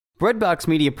Breadbox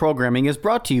Media programming is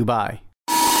brought to you by...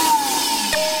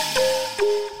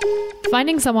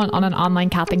 Finding someone on an online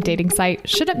Catholic dating site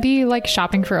shouldn't be like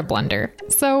shopping for a blender.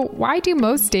 So why do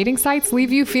most dating sites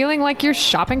leave you feeling like you're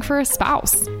shopping for a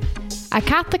spouse? At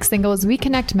Catholic Singles, we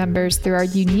connect members through our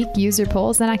unique user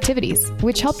polls and activities,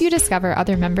 which help you discover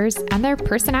other members and their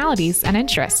personalities and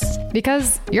interests.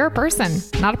 Because you're a person,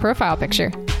 not a profile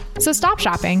picture. So stop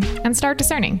shopping and start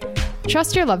discerning.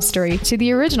 Trust your love story to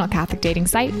the original Catholic dating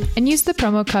site and use the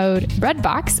promo code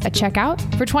BREADBOX at checkout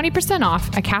for 20%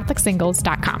 off at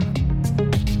CatholicSingles.com.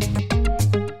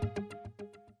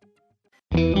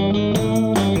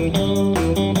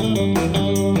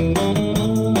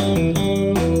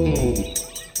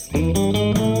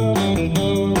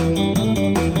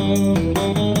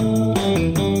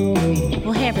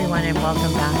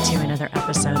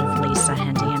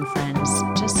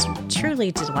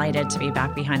 Delighted to be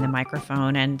back behind the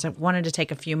microphone and wanted to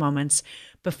take a few moments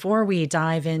before we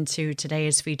dive into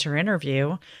today's feature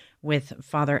interview with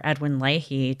Father Edwin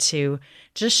Leahy to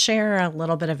just share a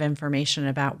little bit of information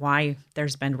about why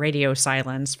there's been radio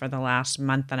silence for the last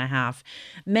month and a half.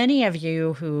 Many of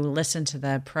you who listen to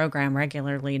the program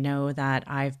regularly know that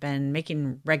I've been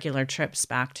making regular trips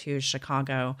back to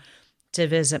Chicago to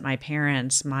visit my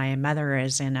parents. My mother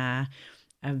is in a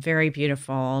very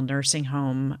beautiful nursing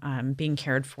home being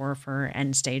cared for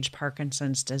end-stage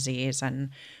Parkinson's disease.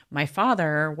 And my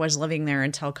father was living there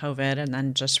until COVID, and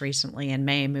then just recently in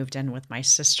May moved in with my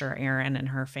sister, Erin, and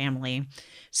her family.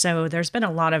 So there's been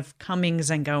a lot of comings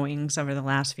and goings over the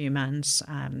last few months.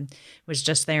 Was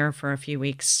just there for a few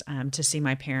weeks to see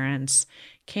my parents.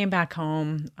 Came back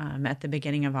home at the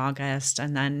beginning of August,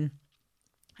 and then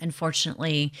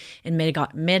unfortunately, in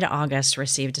mid-August,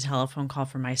 received a telephone call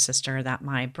from my sister that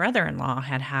my brother-in-law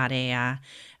had a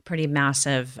pretty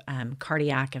massive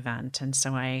cardiac event. And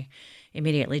so I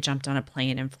immediately jumped on a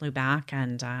plane and flew back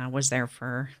and was there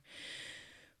for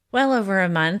well over a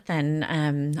month. And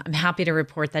I'm happy to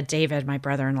report that David, my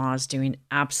brother-in-law, is doing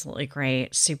absolutely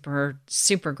great. Super,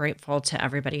 super grateful to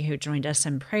everybody who joined us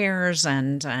in prayers.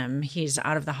 And he's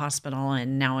out of the hospital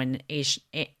and now in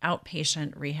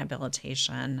outpatient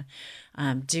rehabilitation,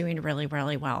 doing really,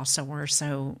 really well. So we're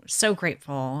so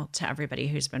grateful to everybody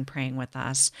who's been praying with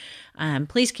us.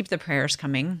 Please keep the prayers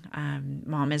coming.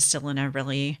 Mom is still in a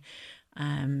really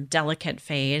delicate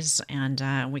phase,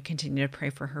 and we continue to pray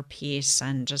for her peace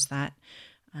and just that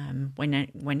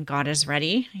when God is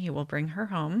ready, He will bring her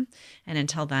home. And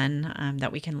until then,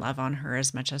 that we can love on her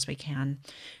as much as we can.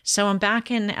 So I'm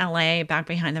back in LA, back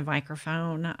behind the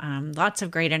microphone. Lots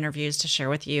of great interviews to share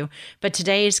with you. But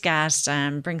today's guest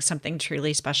brings something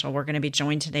truly special. We're going to be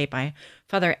joined today by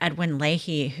Father Edwin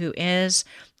Leahy, who is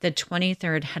the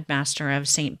 23rd headmaster of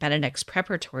St. Benedict's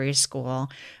Preparatory School,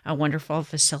 a wonderful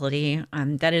facility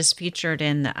that is featured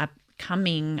in the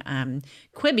upcoming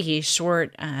Quibi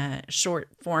short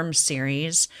form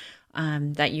series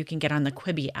that you can get on the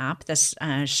Quibi app. This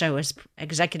show is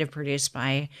executive produced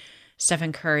by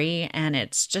Stephen Curry, and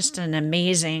it's just an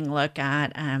amazing look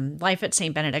at life at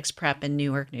St. Benedict's Prep in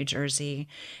Newark, New Jersey.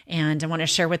 And I want to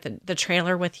share with the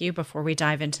trailer with you before we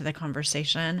dive into the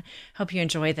conversation. Hope you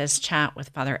enjoy this chat with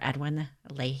Father Edwin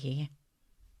Leahy.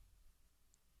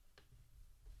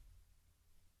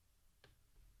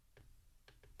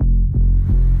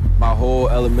 My whole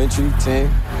elementary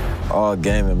team, all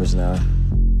gang members now.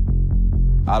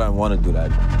 I don't want to do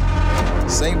that.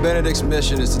 St. Benedict's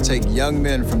mission is to take young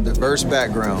men from diverse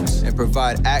backgrounds and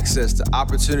provide access to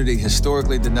opportunity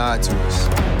historically denied to us.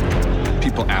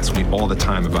 People ask me all the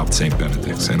time about St.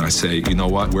 Benedict's, and I say, you know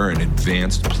what? We're an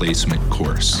advanced placement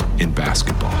course in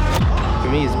basketball. For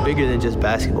me, it's bigger than just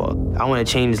basketball. I want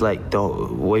to change, the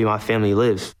way my family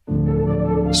lives.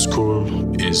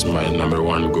 School is my number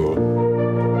one goal.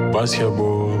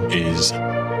 Basketball is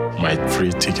my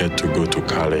free ticket to go to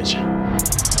college.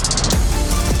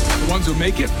 The ones who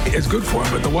make it, it's good for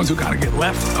them, but the ones who kind of get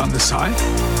left on the side,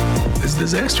 it's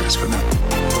disastrous for them.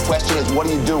 The question is, what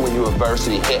do you do when your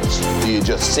adversity hits? Do you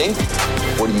just sink,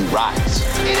 or do you rise?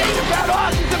 It ain't about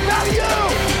us, it's about you!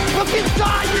 Look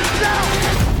inside yourself!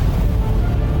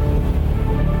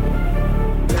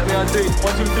 Let me on three. 1,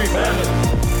 2, 3,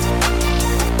 man.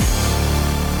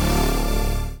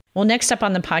 Well, next up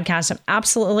on the podcast, I'm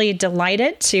absolutely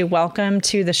delighted to welcome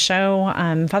to the show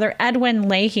Father Edwin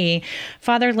Leahy.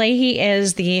 Father Leahy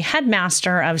is the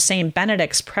headmaster of St.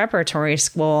 Benedict's Preparatory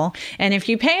School. And if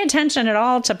you pay attention at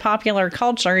all to popular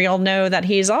culture, you'll know that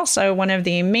he's also one of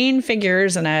the main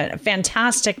figures in a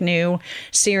fantastic new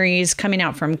series coming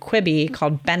out from Quibi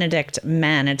called Benedict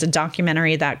Men. It's a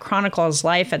documentary that chronicles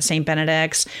life at St.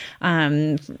 Benedict's.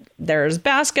 There's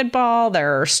basketball,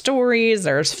 there are stories,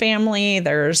 there's family,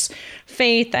 there's daughter's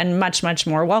faith, and much, much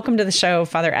more. Welcome to the show,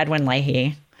 Father Edwin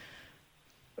Leahy.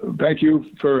 Thank you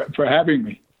for having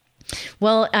me.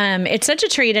 Well, it's such a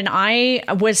treat, and I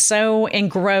was so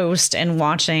engrossed in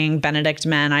watching Benedict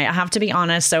Men. I have to be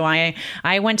honest. So I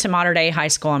went to Mater Dei High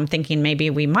School. I'm thinking maybe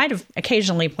we might have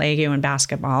occasionally played you in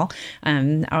basketball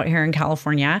out here in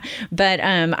California, but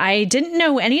I didn't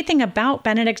know anything about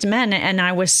Benedict Men, and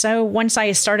once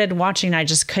I started watching, I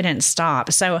just couldn't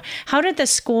stop. So how did the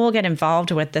school get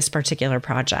involved with this particular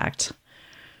project?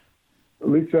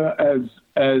 Lisa,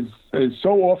 as is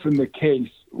so often the case,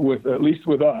 at least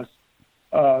with us,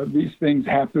 these things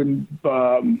happen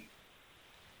some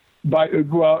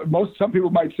people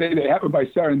might say they happen by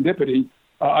serendipity.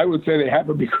 I would say they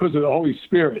happen because of the Holy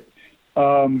Spirit.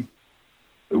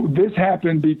 This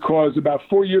happened because about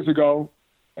 4 years ago,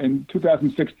 in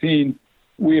 2016,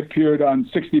 we appeared on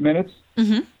 60 Minutes,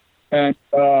 and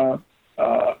that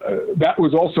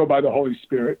was also by the Holy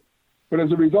Spirit. But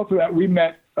as a result of that, we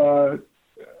met a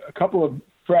couple of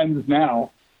friends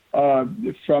now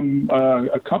from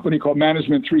a company called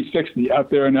Management 360 out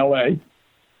there in LA.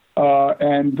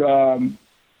 And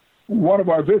one of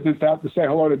our visits out to say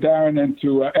hello to Darren and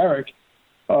to Eric,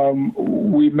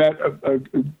 we met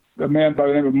a man by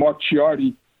the name of Mark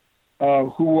Ciardi,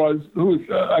 who's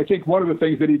I think one of the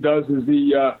things that he does is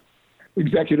the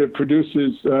executive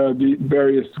produces the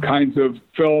various kinds of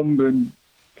film and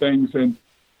things. And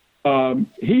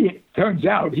he turns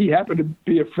out he happened to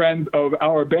be a friend of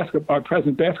our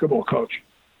present basketball coach,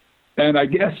 and I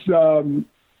guess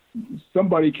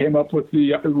somebody came up with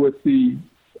the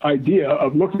idea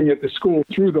of looking at the school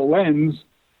through the lens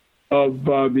of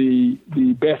the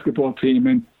basketball team.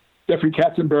 And Jeffrey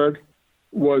Katzenberg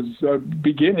was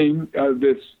beginning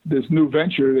this new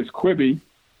venture, this Quibi,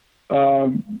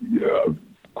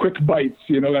 Quick Bites.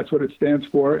 That's what it stands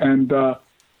for, and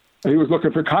he was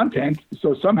looking for content.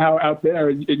 So somehow out there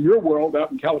in your world,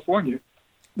 out in California,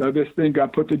 this thing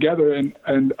got put together.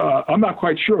 And I'm not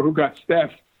quite sure who got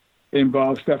Steph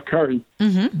involved, Steph Curry,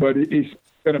 but he's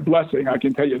been a blessing, I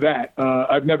can tell you that.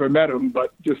 I've never met him,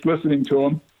 but just listening to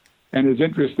him and his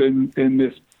interest in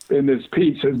this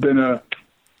piece has been a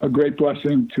great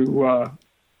blessing to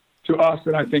us,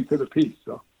 and I think to the piece.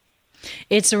 So.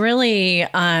 It's really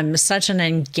such an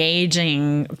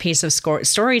engaging piece of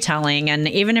storytelling. And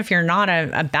even if you're not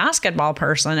a basketball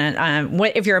person,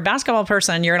 if you're a basketball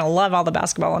person, you're going to love all the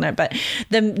basketball in it. But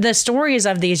the stories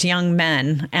of these young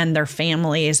men and their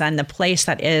families and the place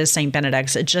that is St.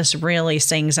 Benedict's, it just really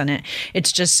sings in it.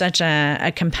 It's just such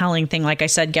a compelling thing. Like I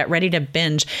said, get ready to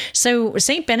binge. So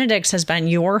St. Benedict's has been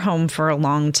your home for a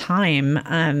long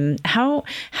time. How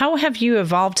have you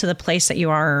evolved to the place that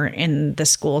you are in the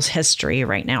school's history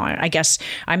right now? I guess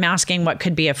I'm asking what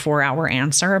could be a 4-hour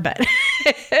answer, but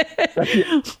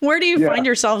where do you find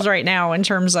yourselves right now in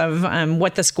terms of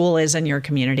what the school is in your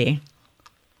community?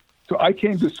 So I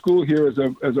came to school here as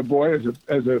a boy, as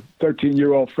a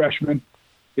 13-year-old freshman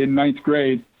in 9th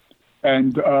grade.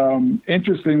 And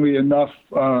interestingly enough,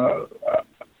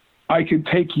 I could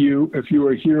take you, if you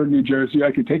were here in New Jersey,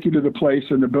 I could take you to the place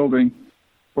in the building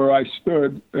where I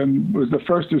stood, and it was the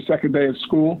first or second day of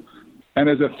school. And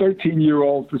as a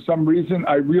 13-year-old, for some reason,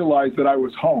 I realized that I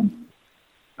was home.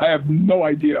 I have no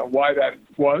idea why that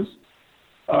was,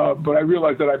 but I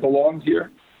realized that I belonged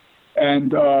here.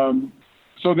 And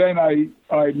so then I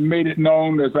made it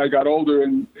known as I got older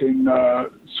in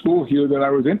school here that I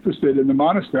was interested in the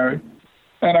monastery.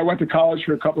 And I went to college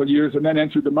for a couple of years and then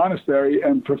entered the monastery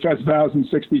and professed vows in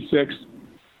 66,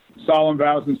 solemn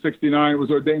vows in 69,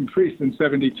 was ordained priest in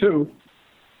 72.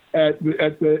 At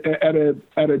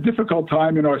a difficult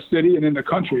time in our city and in the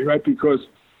country, right? Because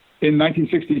in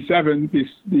 1967,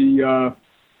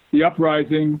 the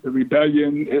uprising, the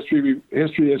rebellion, history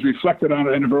has reflected on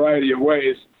it in a variety of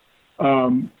ways,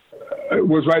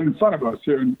 was right in front of us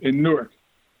here in Newark.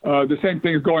 The same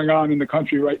thing is going on in the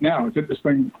country right now. It's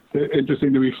interesting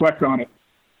to reflect on it.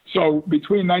 So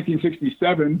between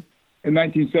 1967 and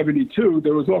 1972,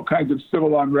 there was all kinds of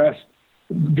civil unrest.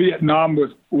 Vietnam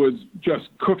was just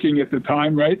cooking at the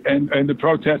time, right? And the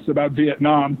protests about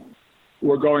Vietnam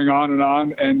were going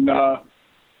on. And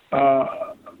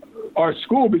our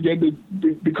school began to,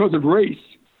 because of race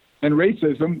and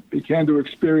racism, began to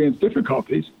experience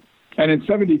difficulties. And in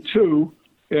 72,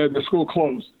 the school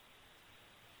closed.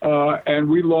 And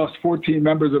we lost 14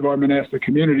 members of our monastic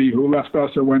community who left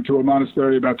us and went to a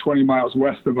monastery about 20 miles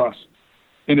west of us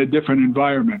in a different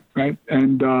environment, right?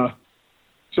 And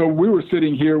so we were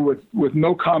sitting here with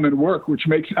no common work, which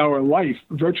makes our life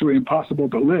virtually impossible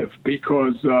to live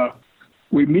because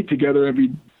we meet together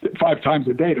 5 times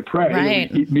a day to pray. Right.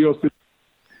 We eat meals.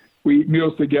 we eat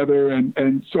meals together,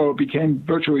 and so it became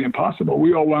virtually impossible.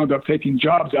 We all wound up taking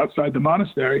jobs outside the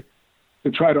monastery to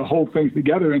try to hold things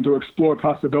together and to explore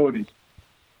possibilities.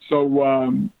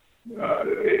 So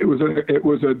it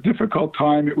was a difficult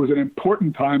time. It was an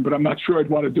important time, but I'm not sure I'd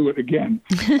want to do it again.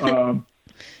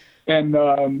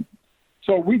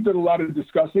 So we did a lot of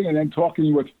discussing and then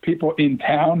talking with people in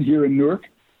town here in Newark,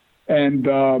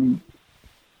 and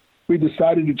we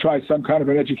decided to try some kind of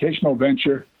an educational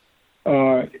venture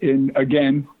about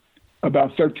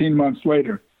 13 months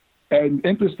later. And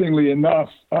interestingly enough,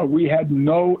 we had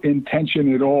no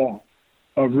intention at all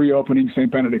of reopening St.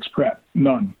 Benedict's Prep,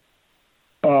 none.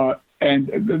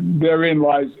 And therein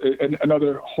lies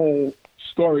another whole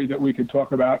story that we could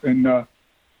talk about, and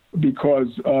because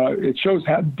it shows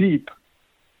how deep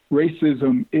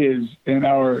racism is in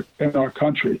our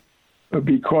country.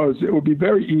 Because it would be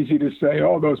very easy to say,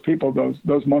 oh, those people,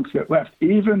 those monks that left,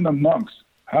 even the monks,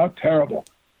 how terrible,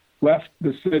 left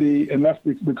the city and left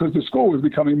because the school was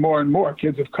becoming more and more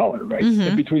kids of color, right?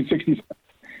 Mm-hmm. Between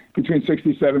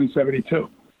 67 and 72.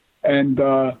 And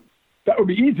that would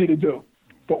be easy to do.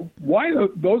 But why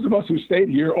those of us who stayed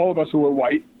here, all of us who were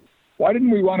white, why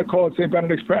didn't we want to call it St.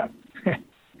 Benedict's Prep?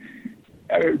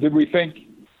 Did we think,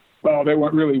 well, they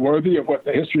weren't really worthy of what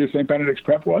the history of St. Benedict's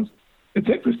Prep was? It's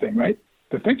interesting, right,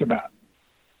 to think about.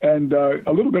 And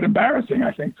a little bit embarrassing,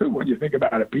 I think, too, when you think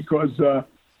about it, because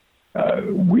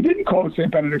we didn't call it St.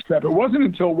 Benedict's Prep. It wasn't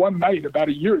until one night, about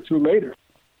a year or two later,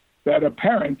 that a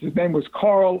parent, his name was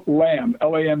Carl Lamb,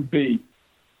 L-A-M-B,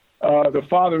 the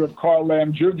father of Carl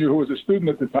Lamb Jr., who was a student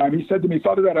at the time, he said to me,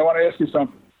 Father Ed, I want to ask you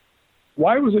something.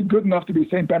 Why was it good enough to be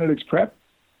St. Benedict's Prep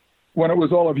when it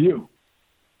was all of you?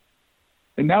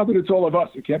 And now that it's all of us,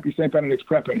 it can't be St. Benedict's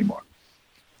Prep anymore.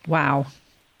 Wow.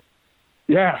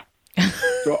 Yeah.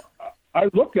 So I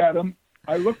looked at him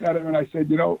and I said,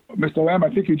 Mr. Lamb, I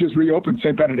think you just reopened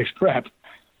St. Benedict's Prep.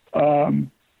 So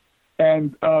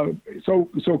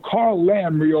Carl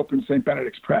Lamb reopened St.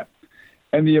 Benedict's Prep.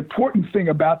 And the important thing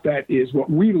about that is what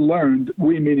we learned,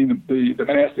 we meaning the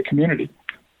monastic community,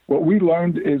 what we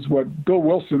learned is what Bill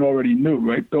Wilson already knew,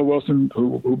 right? Bill Wilson,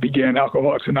 who began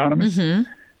Alcoholics Anonymous.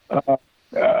 Mm-hmm.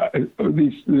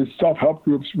 These self-help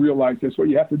groups realize this. What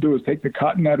you have to do is take the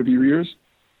cotton out of your ears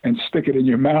and stick it in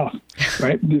your mouth,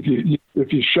 right?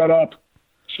 If you shut up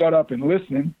and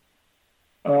listen,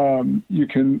 you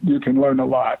can learn a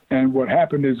lot. And what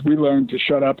happened is we learned to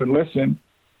shut up and listen,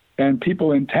 and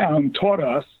people in town taught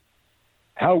us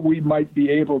how we might be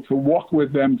able to walk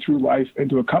with them through life and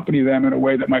to accompany them in a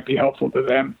way that might be helpful to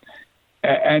them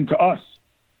and to us.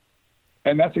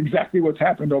 And that's exactly what's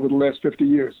happened over the last 50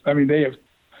 years. I mean,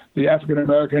 the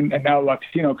African-American and now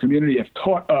Latino community have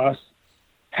taught us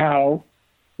how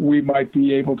we might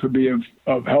be able to be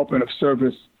of help and of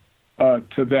service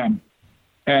to them.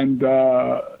 And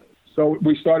so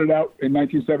we started out in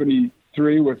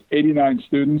 1973 with 89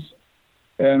 students.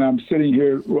 And I'm sitting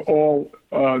here,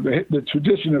 the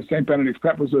tradition of St. Benedict's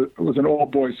Prep was an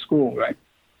all-boys school, right?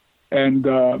 And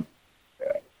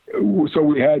so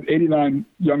we had 89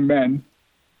 young men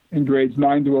in grades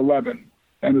 9 to 11.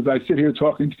 And as I sit here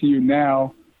talking to you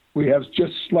now, we have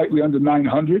just slightly under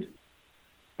 900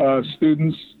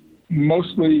 students,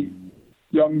 mostly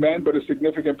young men, but a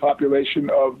significant population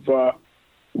of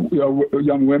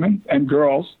young women and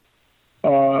girls.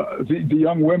 The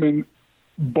young women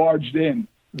barged in.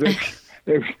 As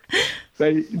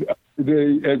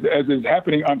is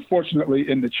happening,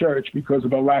 unfortunately, in the church because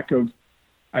of a lack of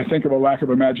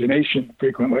imagination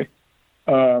frequently.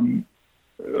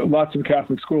 Lots of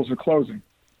Catholic schools are closing.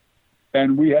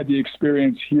 And we had the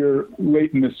experience here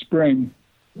late in the spring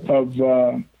of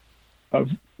 2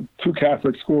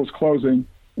 Catholic schools closing,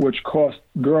 which cost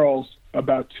girls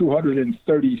about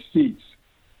 230 seats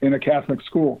in a Catholic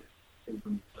school.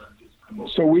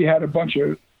 So we had a bunch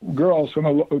of girls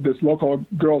from this local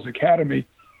girls' academy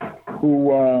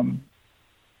who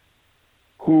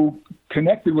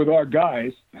connected with our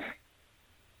guys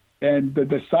and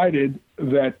decided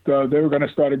that they were going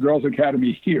to start a girls'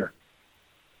 academy here.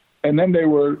 And then they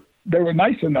were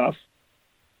nice enough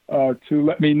to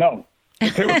let me know.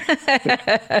 So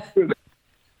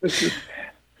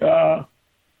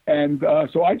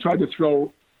I tried to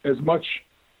throw as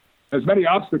many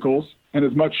obstacles and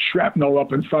as much shrapnel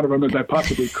up in front of them as I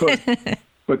possibly could.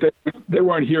 But they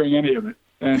weren't hearing any of it.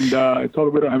 And I told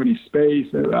them we don't have any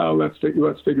space. And, let's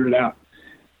figure it out.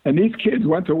 And these kids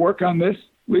went to work on this,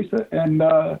 Lisa. And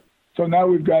so now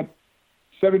we've got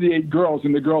 78 girls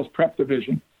in the girls' prep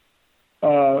division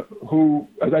who,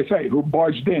 as I say, who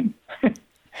barged in.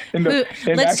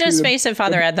 Let's just face it,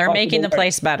 Father Ed, they're making the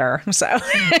place better. So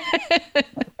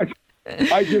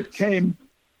I just came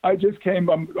I just came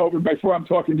over, before I'm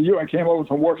talking to you, I came over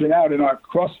from working out in our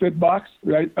CrossFit box,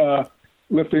 right?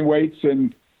 Lifting weights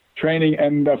and training,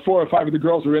 and 4 or 5 of the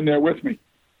girls were in there with me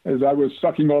as I was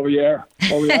sucking all the air,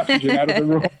 all the oxygen out of the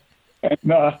room. And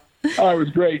it was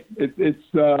great. It's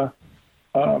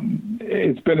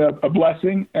been a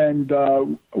blessing, and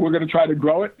we're going to try to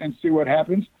grow it and see what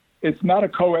happens. It's not a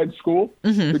co-ed school.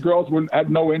 Mm-hmm. The girls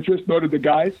had no interest, nor did the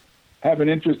guys have an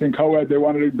interest in co-ed. They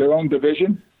wanted their own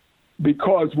division,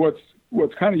 because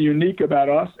what's kind of unique about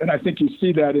us, and I think you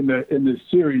see that in this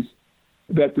series,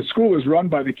 that the school is run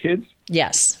by the kids.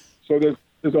 Yes. So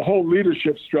there's a whole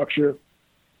leadership structure,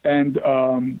 and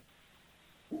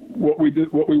what we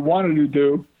wanted to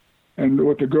do, and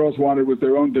what the girls wanted was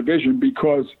their own division,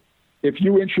 because if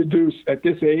you introduce at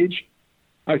this age,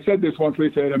 I said this once,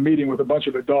 Lisa, at a meeting with a bunch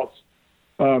of adults,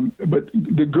 but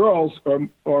the girls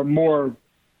are more,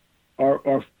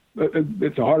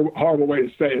 it's a horrible way to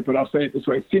say it, but I'll say it this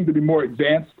way, seem to be more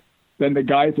advanced than the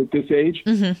guys at this age.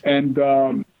 Mm-hmm. And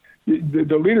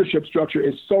the leadership structure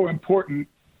is so important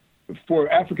for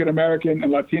African-American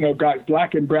and Latino guys,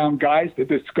 black and brown guys, to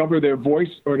discover their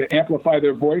voice or to amplify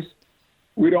their voice.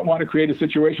 We don't want to create a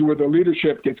situation where the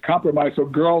leadership gets compromised, so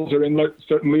girls are in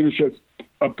certain leadership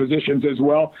positions as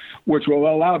well, which will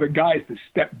allow the guys to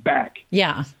step back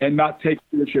and not take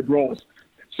leadership roles.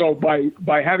 So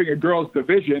by having a girls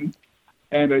division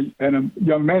and a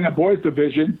young men and boys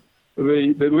division,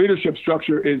 the leadership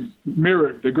structure is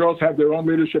mirrored. The girls have their own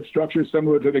leadership structure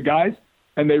similar to the guys,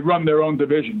 and they run their own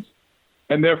divisions.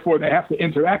 And therefore, they have to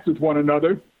interact with one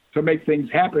another to make things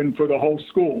happen for the whole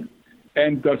school.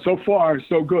 And so far,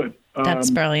 so good. That's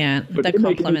brilliant. The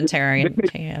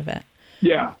complementarity of it.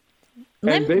 Yeah.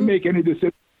 And they make any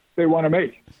decisions they want to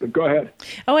make. But go ahead.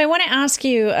 Oh, I want to ask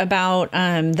you about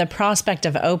the prospect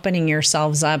of opening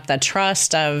yourselves up, the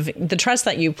trust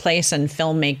that you place in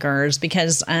filmmakers,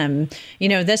 because,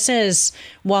 this is,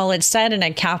 while it's set in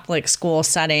a Catholic school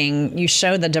setting, you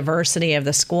show the diversity of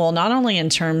the school, not only in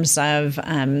terms of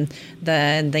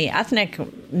the ethnic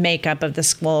makeup of the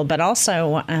school, but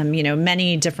also,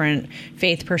 many different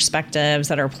faith perspectives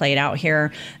that are played out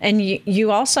here. And you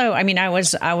also,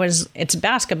 it's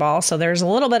basketball, so there's a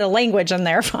little bit of language in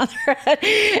there, Father.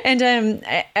 And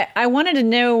I wanted to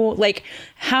know,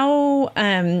 how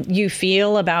you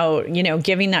feel about,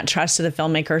 giving that trust to the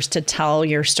filmmakers to tell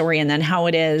your story, and then how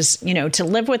it is, to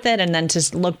live with it, and then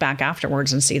to look back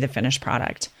afterwards and see the finished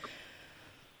product.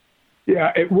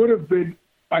 Yeah,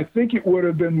 I think it would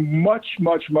have been much,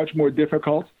 much, much more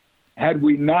difficult had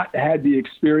we not had the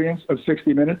experience of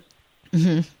 60 Minutes.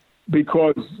 Mm-hmm.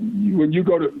 Because when you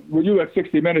let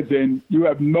 60 Minutes in, you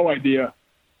have no idea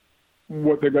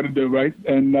what they're going to do, right?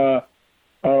 And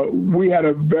we had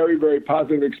a very, very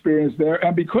positive experience there.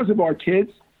 And because of our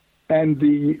kids and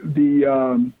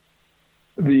the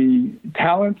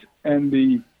talent and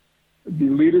the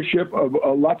leadership of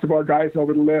lots of our guys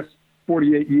over the last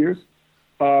 48 years,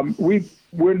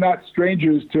 we're not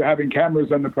strangers to having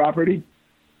cameras on the property.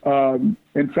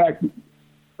 In fact,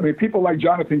 people like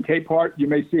Jonathan Capehart, you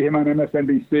may see him on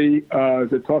MSNBC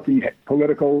as a talking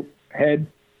political head.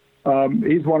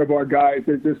 He's one of our guys.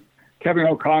 There's this Kevin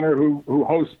O'Connor who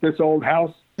hosts This Old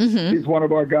House. Mm-hmm. He's one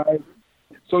of our guys.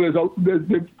 So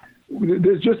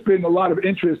there's just been a lot of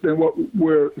interest in what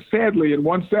we're, sadly, in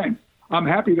one sense, I'm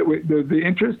happy that there's the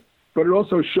interest, but it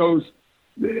also shows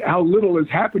how little is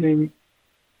happening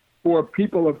for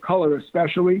people of color,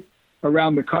 especially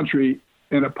around the country,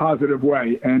 in a positive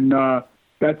way. And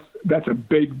that's a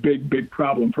big, big, big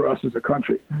problem for us as a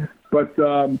country. But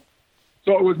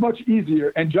so it was much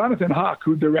easier. And Jonathan Hawk,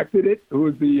 who directed it, who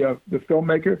is the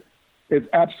filmmaker, is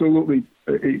absolutely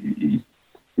he's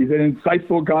an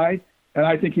insightful guy, and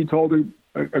I think he told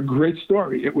a great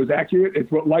story. It was accurate. It's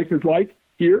what life is like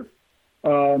here,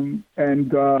 and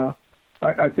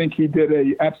I think he did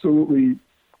a absolutely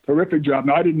terrific job.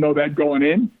 Now, I didn't know that going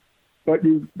in, but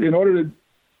you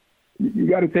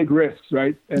got to take risks,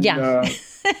 right? And, yeah.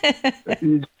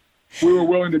 We were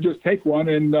willing to just take one,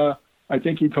 and I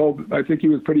think he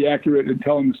was pretty accurate in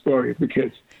telling the story of the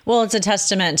kids. Well, it's a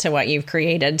testament to what you've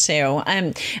created too.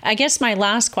 I guess my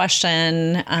last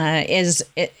question is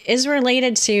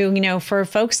related to, for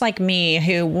folks like me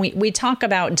who we talk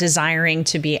about desiring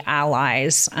to be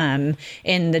allies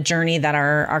in the journey that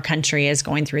our country is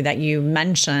going through, that you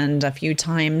mentioned a few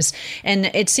times. And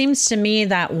it seems to me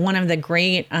that one of the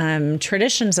great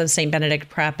traditions of St. Benedict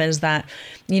Prep is that,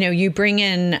 you bring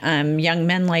in young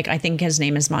men like, I think his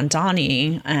name is Mondani,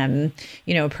 Madani,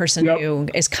 a person who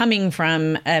is coming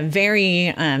from a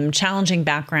very challenging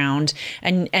background.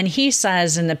 And he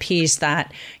says in the piece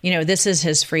that, this is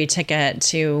his free ticket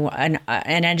to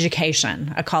an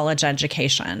education, a college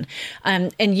education.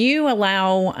 And you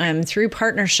allow, through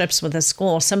partnerships with a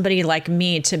school, somebody like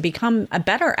me to become a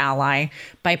better ally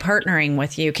by partnering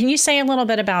with you. Can you say a little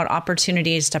bit about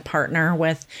opportunities to partner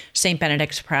with St.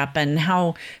 Benedict's Prep and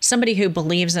how somebody who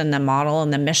believes in the model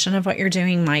and the mission of what you're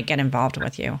doing might get involved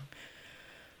with you?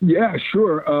 Yeah,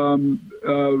 sure.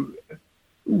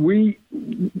 These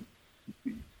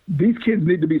kids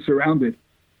need to be surrounded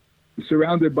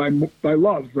by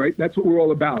love, right? That's what we're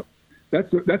all about.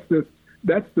 That's the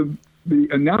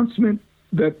announcement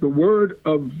that the Word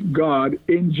of God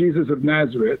in Jesus of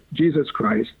Nazareth, Jesus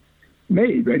Christ,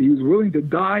 made, right? He was willing to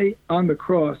die on the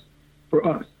cross for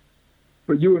us,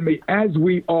 for you and me, as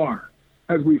we are,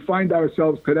 as we find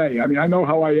ourselves today. I mean, I know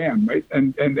how I am, right?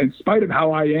 And in spite of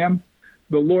how I am,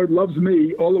 the Lord loves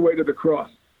me all the way to the cross.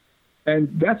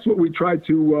 And that's what we try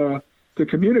to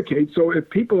communicate. So if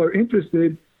people are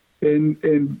interested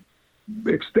in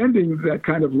extending that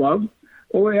kind of love,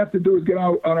 all they have to do is get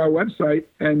out on our website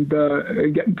and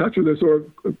get in touch with us or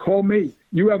call me.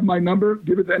 You have my number.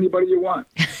 Give it to anybody you want.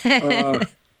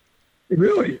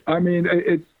 Really, I mean,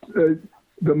 it's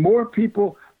the more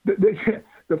people.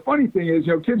 The funny thing is,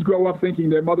 kids grow up thinking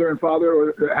their mother and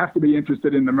father have to be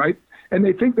interested in them, right? And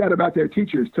they think that about their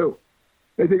teachers too.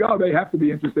 They think, oh, they have to be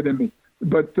interested in me.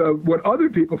 But when other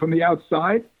people from the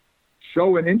outside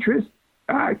show an interest,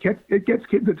 it gets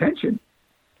kids' attention.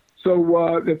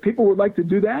 So if people would like to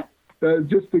do that,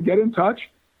 just to get in touch,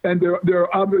 and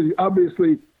there are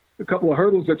obviously a couple of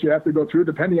hurdles that you have to go through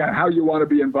depending on how you want to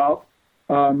be involved.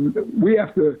 We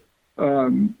have to,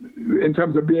 in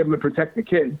terms of being able to protect the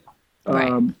kids.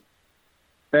 Right.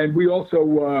 And we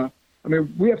also,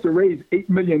 we have to raise $8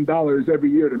 million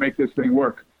every year to make this thing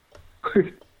work.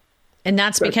 And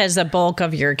that's because the bulk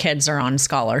of your kids are on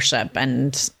scholarship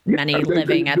and many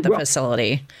living at the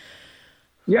facility.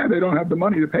 Yeah, they don't have the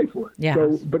money to pay for it. Yeah.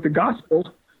 So, but the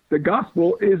gospel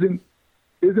isn't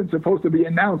supposed to be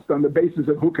announced on the basis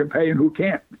of who can pay and who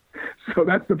can't. So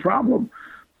that's the problem.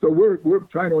 So we're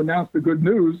trying to announce the good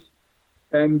news,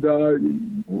 and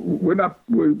we're not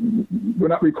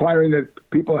requiring that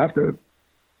people have to.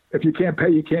 If you can't pay,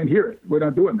 you can't hear it. We're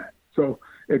not doing that. So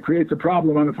it creates a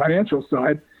problem on the financial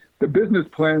side. The business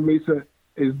plan, Lisa,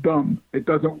 is dumb. It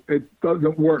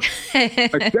doesn't work.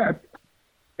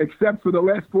 Except for the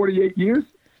last 48 years,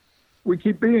 we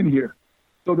keep being here.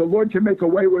 So the Lord can make a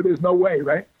way where there's no way,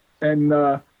 right? And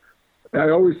I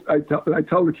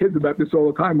tell the kids about this all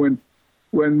the time.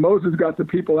 When Moses got the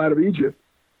people out of Egypt,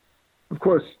 of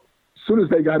course, as soon as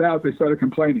they got out, they started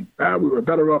complaining. We were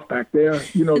better off back there.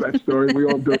 You know that story. We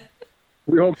all do it.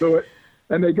 We all do it.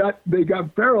 And they got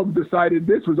Pharaoh decided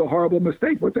this was a horrible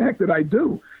mistake. What the heck did I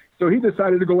do? So he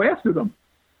decided to go after them.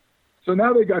 So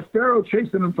now they got Pharaoh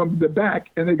chasing them from the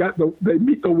back, and they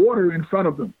meet the water in front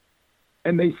of them,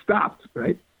 and they stopped,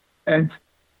 right? And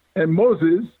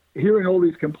Moses, hearing all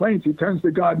these complaints, he turns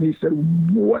to God and he said,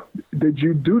 "What did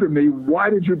you do to me? Why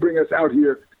did you bring us out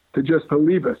here to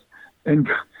leave us?" And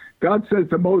God says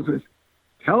to Moses,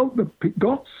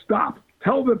 "Don't stop.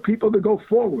 Tell the people to go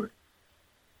forward.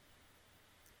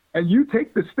 And you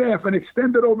take the staff and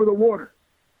extend it over the water."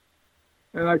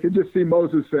 And I could just see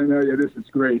Moses saying, "Oh, yeah, this is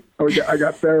great. Oh, I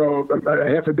got Pharaoh about a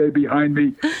half a day behind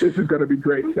me. This is going to be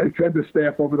great. I send the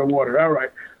staff over the water. All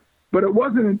right." But it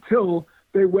wasn't until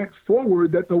they went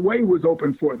forward that the way was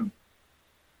open for them,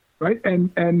 right?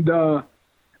 And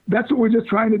that's what we're just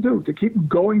trying to do, to keep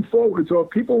going forward. So if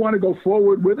people want to go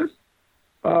forward with us,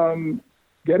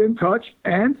 get in touch.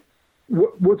 And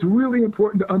what's really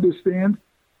important to understand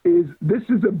is this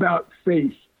is about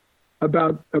faith,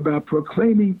 about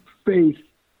proclaiming faith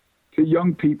to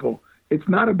young people. It's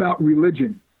not about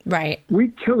religion. Right. We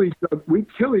kill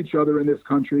each other in this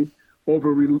country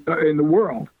in the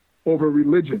world over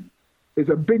religion. There's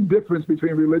a big difference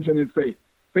between religion and faith.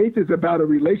 Faith is about a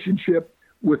relationship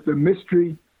with the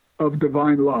mystery of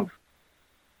divine love.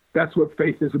 That's what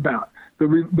faith is about. The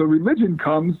religion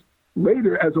comes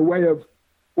later as a way of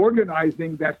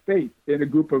organizing that faith in a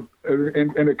group of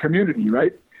in a community,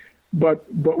 right? But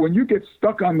when you get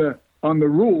stuck on the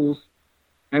rules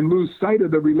and lose sight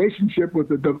of the relationship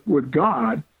with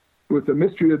God, with the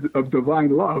mystery of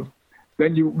divine love,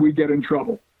 then we get in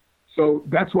trouble. So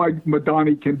that's why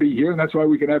Madani can be here, and that's why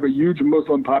we can have a huge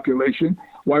Muslim population,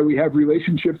 why we have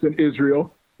relationships in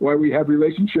Israel, why we have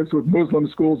relationships with Muslim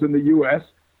schools in the U.S.,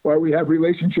 why we have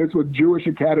relationships with Jewish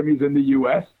academies in the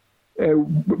U.S.,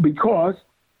 because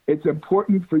it's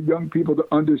important for young people to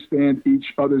understand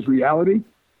each other's reality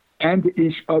and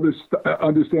to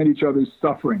understand each other's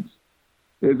sufferings.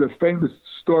 There's a famous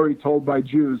story told by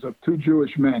Jews of two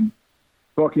Jewish men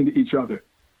talking to each other.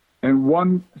 And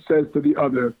one says to the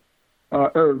other,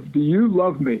 Irv, do you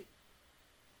love me?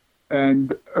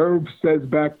 And Irv says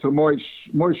back to Moish,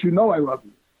 Moish, you know I love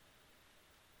you.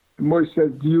 And Moish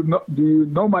says, do you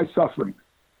know my sufferings?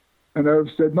 And Irv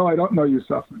said, no, I don't know your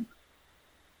sufferings.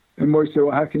 And Moish said,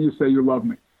 well, how can you say you love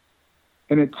me?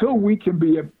 And until we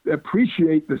can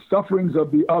appreciate the sufferings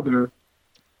of the other,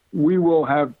 we will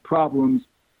have problems,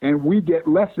 and we get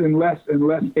less and less and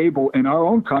less able in our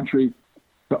own country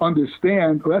to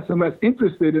understand, less and less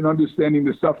interested in understanding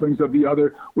the sufferings of the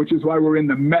other, which is why we're in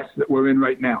the mess that we're in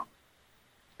right now.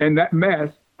 And that mess,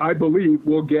 I believe,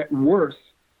 will get worse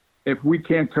if we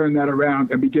can't turn that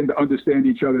around and begin to understand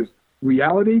each other's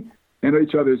reality and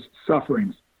each other's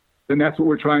sufferings. And that's what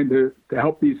we're trying to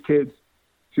help these kids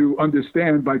to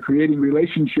understand by creating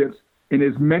relationships in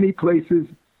as many places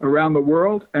around the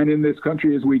world and in this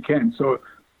country as we can. So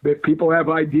if people have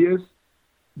ideas,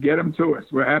 get them to us.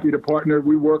 We're happy to partner.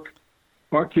 We work.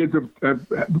 Our kids have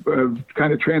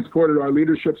kind of transported our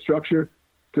leadership structure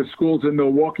to schools in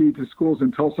Milwaukee, to schools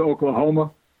in Tulsa,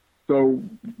 Oklahoma. So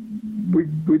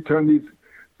we turn these,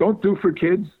 don't do for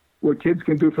kids what kids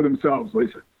can do for themselves,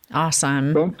 Lisa.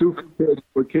 Awesome. Don't do for kids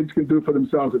what kids can do for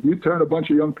themselves. If you turn a bunch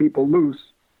of young people loose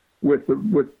with the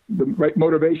right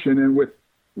motivation and with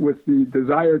the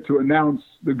desire to announce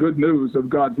the good news of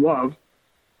God's love,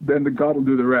 then God will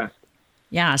do the rest.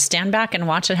 Yeah, stand back and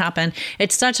watch it happen.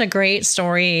 It's such a great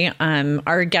story.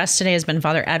 Our guest today has been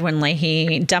Father Edwin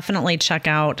Leahy. Definitely check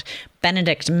out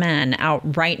Benedict Men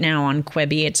out right now on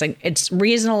Quibi. It's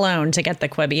reason alone to get the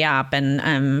Quibi app.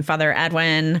 And Father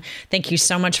Edwin, thank you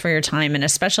so much for your time, and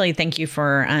especially thank you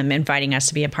for inviting us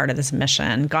to be a part of this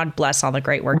mission. God bless all the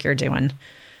great work you're doing.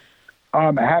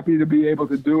 I'm happy to be able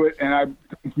to do it, and I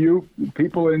thank you.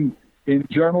 People in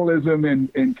journalism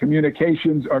and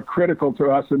communications are critical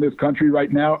to us in this country right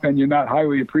now, and you're not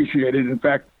highly appreciated. In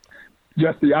fact,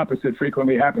 just the opposite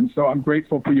frequently happens. So I'm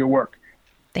grateful for your work.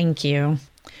 Thank you.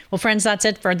 Well, friends, that's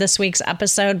it for this week's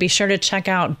episode. Be sure to check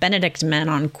out Benedict Men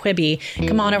on Quibi.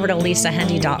 Come on over to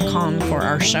lisahendy.com for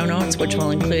our show notes, which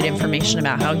will include information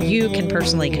about how you can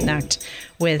personally connect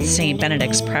with St.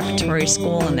 Benedict's Preparatory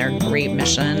School and their great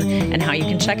mission, and how you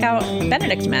can check out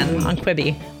Benedict Men on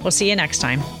Quibi. We'll see you next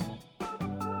time.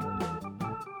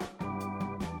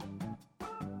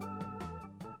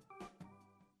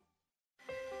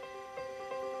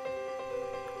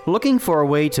 Looking for a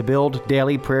way to build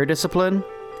daily prayer discipline?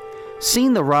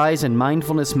 Seen the rise in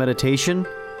mindfulness meditation,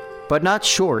 but not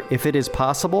sure if it is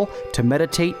possible to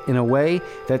meditate in a way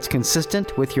that's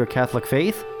consistent with your Catholic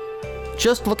faith?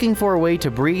 Just looking for a way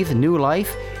to breathe new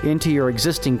life into your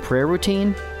existing prayer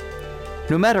routine?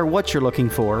 No matter what you're looking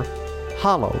for,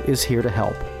 Hallow is here to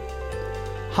help.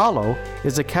 Hallow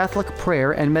is a Catholic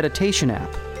prayer and meditation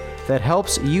app that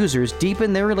helps users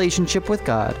deepen their relationship with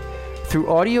God through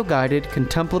audio-guided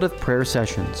contemplative prayer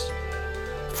sessions.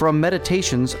 From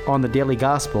meditations on the daily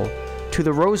gospel to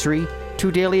the rosary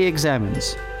to daily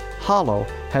examens, Hallow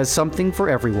has something for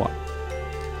everyone.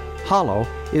 Hallow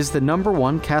is the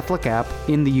 #1 Catholic app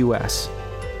in the U.S.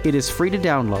 It is free to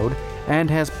download and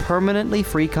has permanently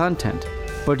free content,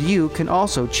 but you can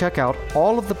also check out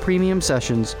all of the premium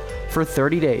sessions for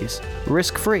 30 days,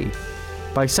 risk-free,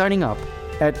 by signing up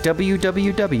at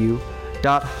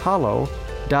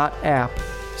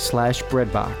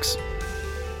www.hallow.app/breadbox.